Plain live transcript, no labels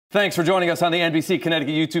Thanks for joining us on the NBC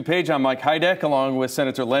Connecticut YouTube page. I'm Mike Heideck, along with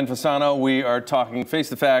Senator Len Fasano. We are talking Face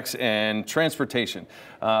the Facts and transportation.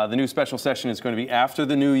 The new special session is going to be after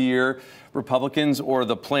the new year. Republicans, or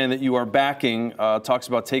the plan that you are backing, talks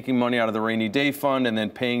about taking money out of the rainy day fund and then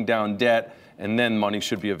paying down debt, and then money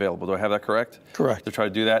should be available. Do I have that correct? Correct. To try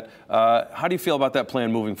to do that. How do you feel about that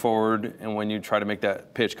plan moving forward and when you try to make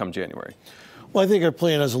that pitch come January? Well, I think our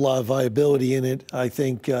plan has a lot of viability in it. I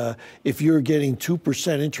think if you're getting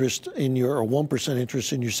 2% interest in your, or 1%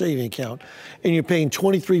 interest in your saving account, and you're paying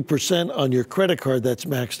 23% on your credit card that's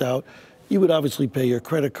maxed out, you would obviously pay your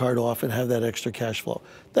credit card off and have that extra cash flow.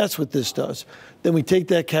 That's what this does. Then we take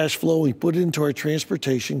that cash flow, we put it into our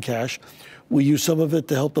transportation cash. We use some of it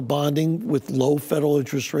to help the bonding with low federal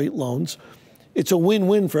interest rate loans. It's a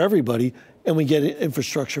win-win for everybody, and we get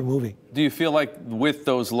infrastructure moving. Do you feel like with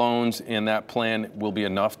those loans and that plan will be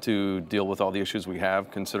enough to deal with all the issues we have,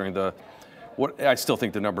 considering I still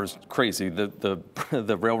think the number is crazy.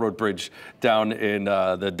 The railroad bridge down in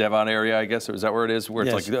the Devon area, I guess, is that where it is, where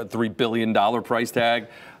it's like a $3 billion price tag?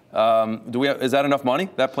 Is that enough money,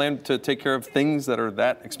 that plan, to take care of things that are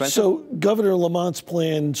that expensive? So Governor Lamont's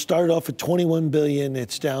plan started off at $21 billion.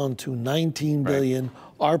 It's down to $19 billion. Right.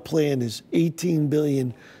 Our plan is $18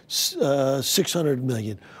 billion, $600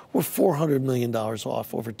 million. We're $400 million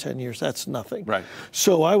off over 10 years. That's nothing. Right.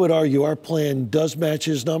 So I would argue our plan does match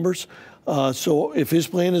his numbers. So if his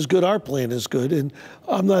plan is good, our plan is good. And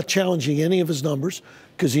I'm not challenging any of his numbers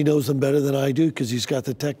because he knows them better than I do, because he's got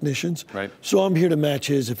the technicians. Right. So I'm here to match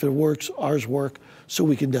his. If it works, ours work. So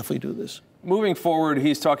we can definitely do this. Moving forward,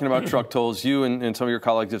 he's talking about truck tolls. You and some of your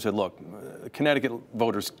colleagues have said, look, Connecticut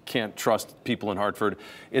voters can't trust people in Hartford.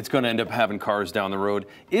 It's going to end up having cars down the road.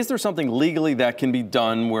 Is there something legally that can be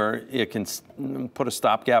done where it can put a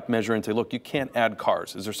stopgap measure and say, look, you can't add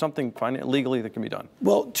cars? Is there something legally that can be done?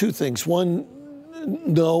 Well, two things. One,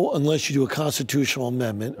 no, unless you do a constitutional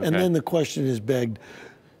amendment. Okay. And then the question is begged,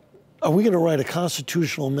 are we going to write a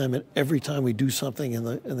constitutional amendment every time we do something in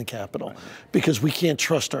the Capitol? Right. Because we can't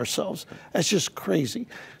trust ourselves. That's just crazy.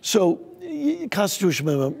 So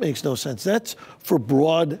constitutional amendment makes no sense. That's for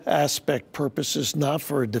broad aspect purposes, not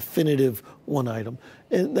for a definitive one item.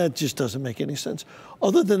 And that just doesn't make any sense.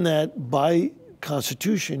 Other than that, by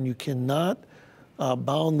Constitution, you cannot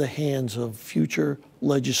bound the hands of future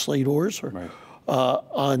legislators or, right,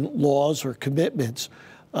 on laws or commitments.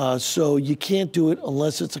 So you can't do it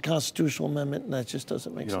unless it's a constitutional amendment, and that just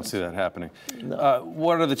doesn't make sense. You don't see that happening. No.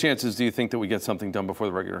 What are the chances, do you think, that we get something done before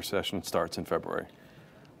the regular session starts in February?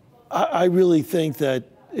 I really think that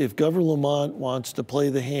if Governor Lamont wants to play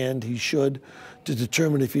the hand, he should, to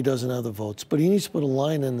determine if he doesn't have the votes. But he needs to put a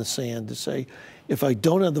line in the sand to say, if I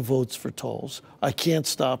don't have the votes for tolls, I can't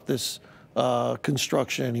stop this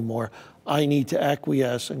construction anymore. I need to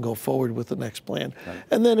acquiesce and go forward with the next plan. Right.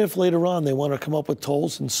 And then if later on they want to come up with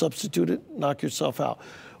tolls and substitute it, knock yourself out.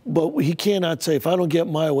 But he cannot say, if I don't get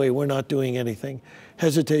my way, we're not doing anything.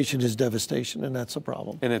 Hesitation is devastation, and that's a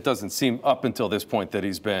problem. And it doesn't seem up until this point that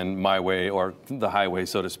he's been my way or the highway,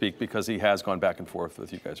 so to speak, because he has gone back and forth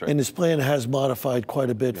with you guys, right? And his plan has modified quite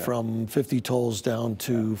a bit, from 50 tolls down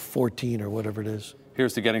to 14 or whatever it is.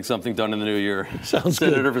 Here's to getting something done in the new year. Sounds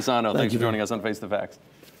good. Senator Fasano, thanks for joining us on Face the Facts.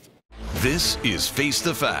 This is Face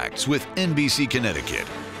the Facts with NBC Connecticut.